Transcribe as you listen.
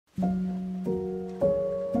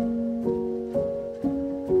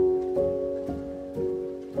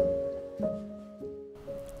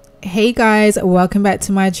Hey guys, welcome back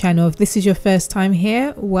to my channel. If this is your first time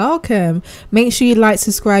here, welcome. Make sure you like,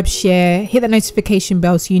 subscribe, share, hit that notification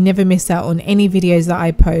bell so you never miss out on any videos that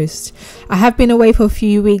I post. I have been away for a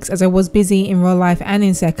few weeks as I was busy in real life and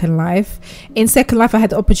in Second Life. In Second Life, I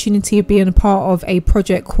had the opportunity of being a part of a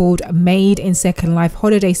project called Made in Second Life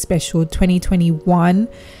Holiday Special 2021.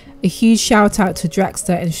 A huge shout out to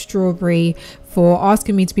Draxter and Strawberry for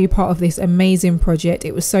asking me to be a part of this amazing project.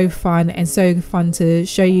 It was so fun and so fun to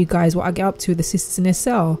show you guys what I get up to with the sisters in a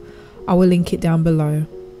cell. I will link it down below.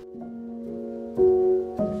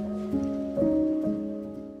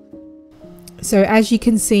 So as you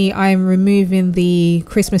can see, I am removing the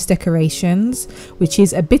Christmas decorations, which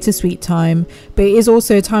is a bittersweet time, but it is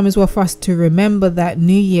also a time as well for us to remember that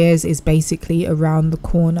New Year's is basically around the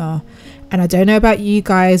corner. And I don't know about you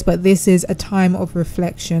guys, but this is a time of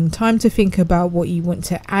reflection, time to think about what you want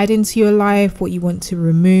to add into your life, what you want to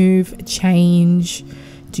remove, change,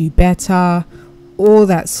 do better, all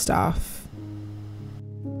that stuff.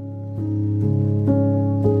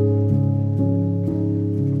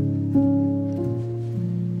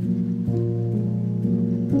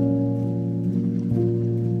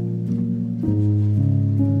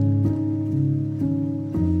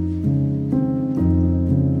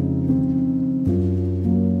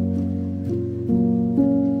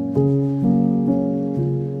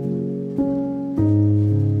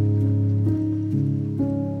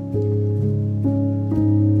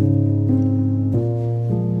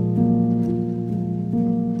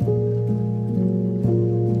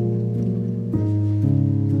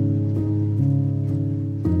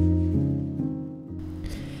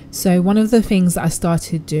 So one of the things that I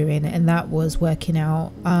started doing, and that was working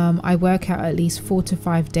out. I work out at least 4 to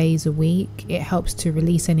 5 days a week. It helps to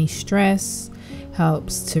release any stress,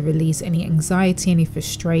 helps to release any anxiety, any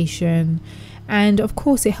frustration. And of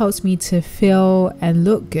course it helps me to feel and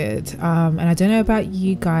look good. And I don't know about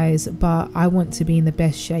you guys, but I want to be in the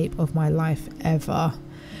best shape of my life ever.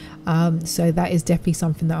 So that is definitely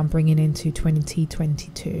something that I'm bringing into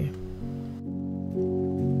 2022.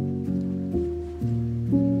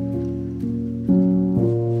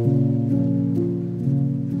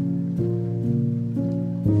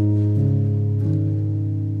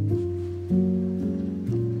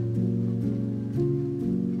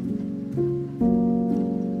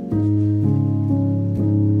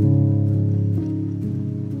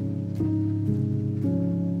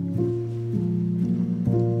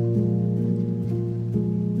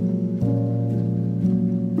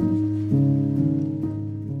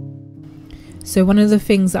 So one of the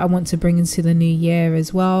things that I want to bring into the new year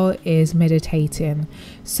as well is meditating.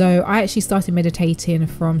 So I actually started meditating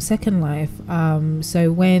from Second Life.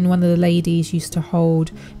 So when one of the ladies used to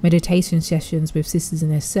hold meditation sessions with sisters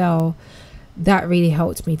in a cell, that really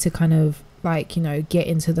helped me to kind of get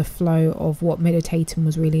into the flow of what meditating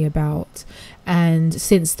was really about. And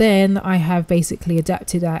since then I have basically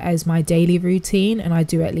adapted that as my daily routine, and I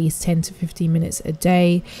do at least 10 to 15 minutes a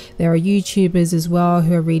day. There are YouTubers as well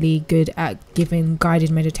who are really good at giving guided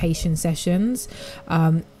meditation sessions,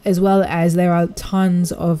 as well as there are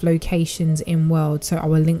tons of locations in world, so I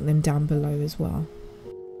will link them down below as well.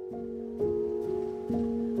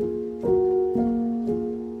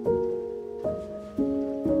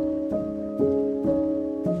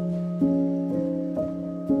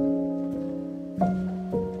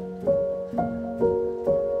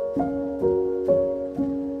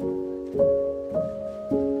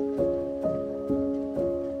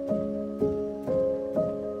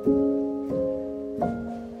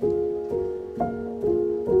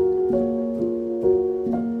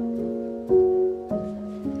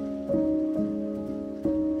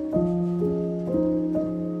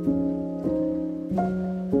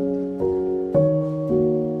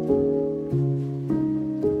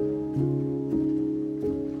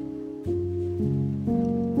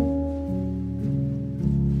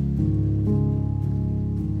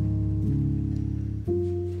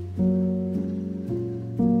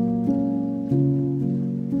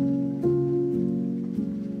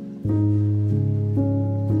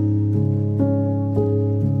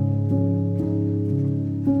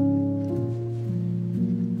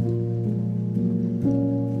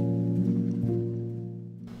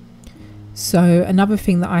 So another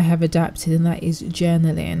thing that I have adapted, and that is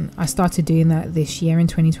journaling. I started doing that this year in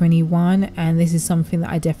 2021, and this is something that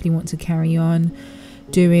I definitely want to carry on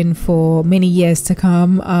doing for many years to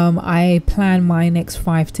come. I plan my next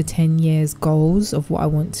 5 to 10 years goals of what I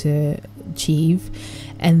want to achieve,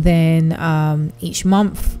 and then each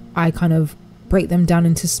month I kind of break them down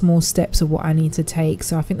into small steps of what I need to take.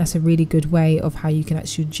 So I think that's a really good way of how you can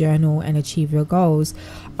actually journal and achieve your goals.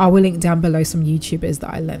 I will link down below some YouTubers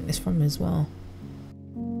that I learned this from as well.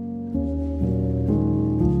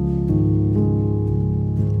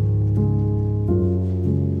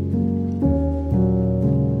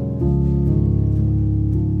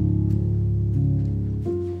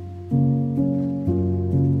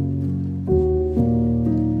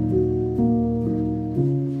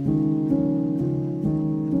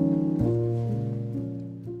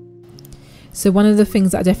 So one of the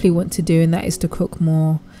things that I definitely want to do, and that is to cook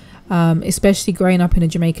more, especially growing up in a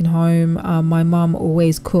Jamaican home. My mum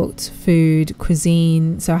always cooked food,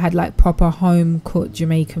 cuisine, so I had like proper home cooked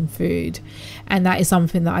Jamaican food, and that is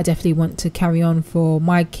something that I definitely want to carry on for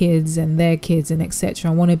my kids and their kids and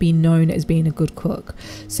etc. I want to be known as being a good cook.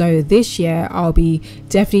 So this year I'll be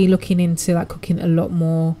definitely looking into like cooking a lot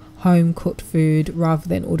more home cooked food rather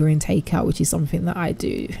than ordering takeout, which is something that I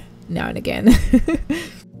do now and again.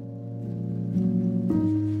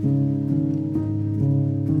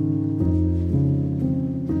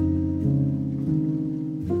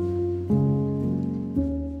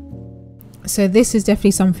 So this is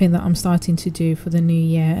definitely something that I'm starting to do for the new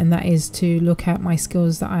year, and that is to look at my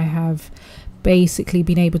skills that I have basically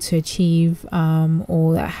been able to achieve,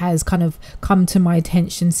 or that has kind of come to my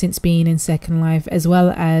attention since being in Second Life, as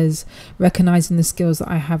well as recognizing the skills that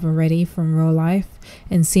I have already from real life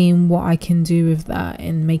and seeing what I can do with that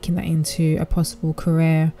and making that into a possible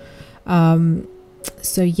career.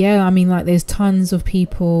 So yeah, I mean, like, there's tons of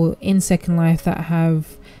people in Second Life that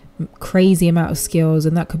have crazy amount of skills,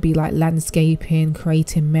 and that could be like landscaping,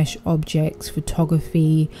 creating mesh objects,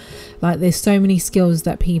 photography. Like, there's so many skills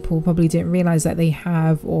that people probably didn't realize that they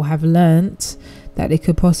have or have learnt that they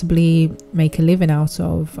could possibly make a living out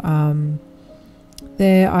of.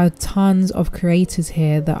 There are tons of creators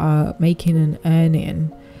here that are making an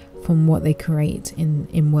earning from what they create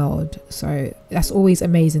in world, so that's always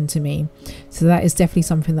amazing to me. So that is definitely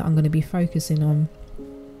something that I'm going to be focusing on.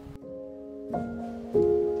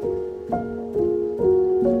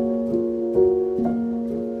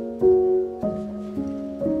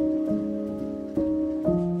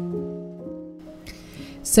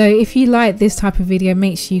 So if you like this type of video,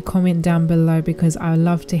 make sure you comment down below, because I would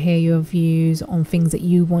love to hear your views on things that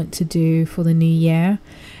you want to do for the new year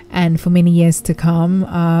and for many years to come.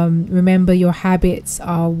 Remember, your habits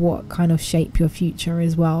are what kind of shape your future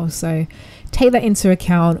as well, so take that into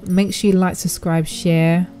account. Make sure you like, subscribe,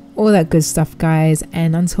 share, all that good stuff, guys,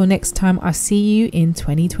 and until next time, I'll see you in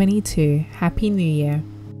 2022. Happy New Year.